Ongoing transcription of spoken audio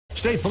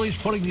State Police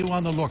putting you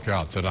on the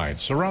lookout tonight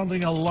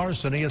surrounding a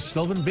larceny at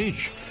Sylvan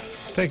Beach.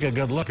 Take a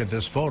good look at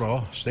this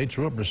photo. State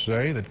troopers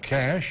say that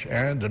cash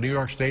and a New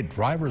York State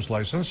driver's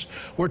license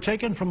were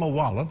taken from a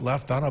wallet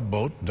left on a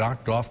boat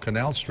docked off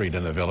Canal Street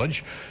in the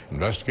village.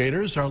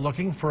 Investigators are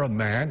looking for a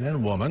man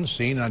and woman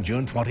seen on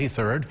June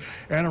 23rd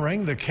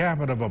entering the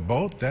cabin of a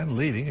boat, then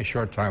leaving a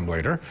short time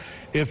later.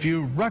 If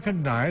you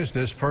recognize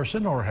this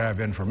person or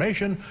have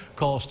information,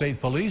 call State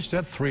Police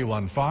at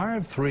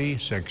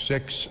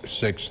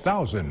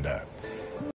 315-366-6000.